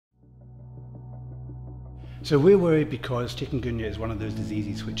So we're worried because chikungunya is one of those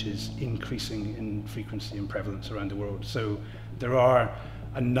diseases which is increasing in frequency and prevalence around the world. So there are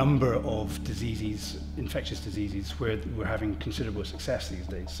a number of diseases, infectious diseases, where we're having considerable success these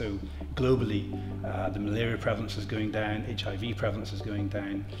days. So globally, the malaria prevalence is going down, HIV prevalence is going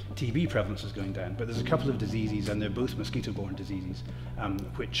down, TB prevalence is going down. But there's a couple of diseases, and they're both mosquito-borne diseases,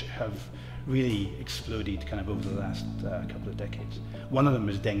 which have really exploded kind of over the last couple of decades. One of them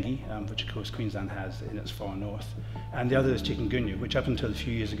is dengue, which of course Queensland has in its far north, and the other is chikungunya, which up until a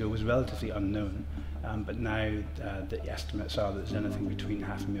few years ago was relatively unknown. But now the estimates are that there's anything between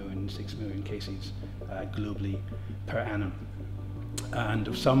 500,000 and 6 million cases globally per annum.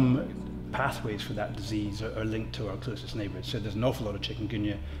 And some pathways for that disease are linked to our closest neighbours. So there's an awful lot of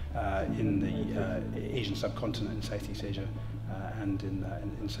chikungunya in the Asian subcontinent, in Southeast Asia, and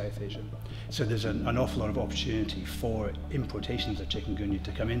in South Asia. So there's an awful lot of opportunity for importations of chikungunya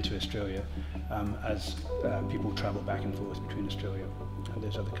to come into Australia as people travel back and forth between Australia and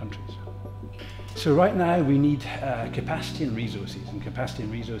those other countries. So right now we need capacity and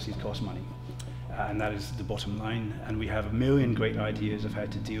resources cost money. And that is the bottom line. And we have a million great ideas of how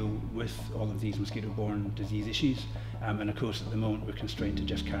to deal with all of these mosquito-borne disease issues. And of course, at the moment, we're constrained to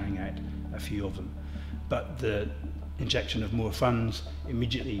just carrying out a few of them. But the injection of more funds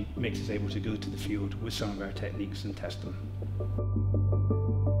immediately makes us able to go to the field with some of our techniques and test them.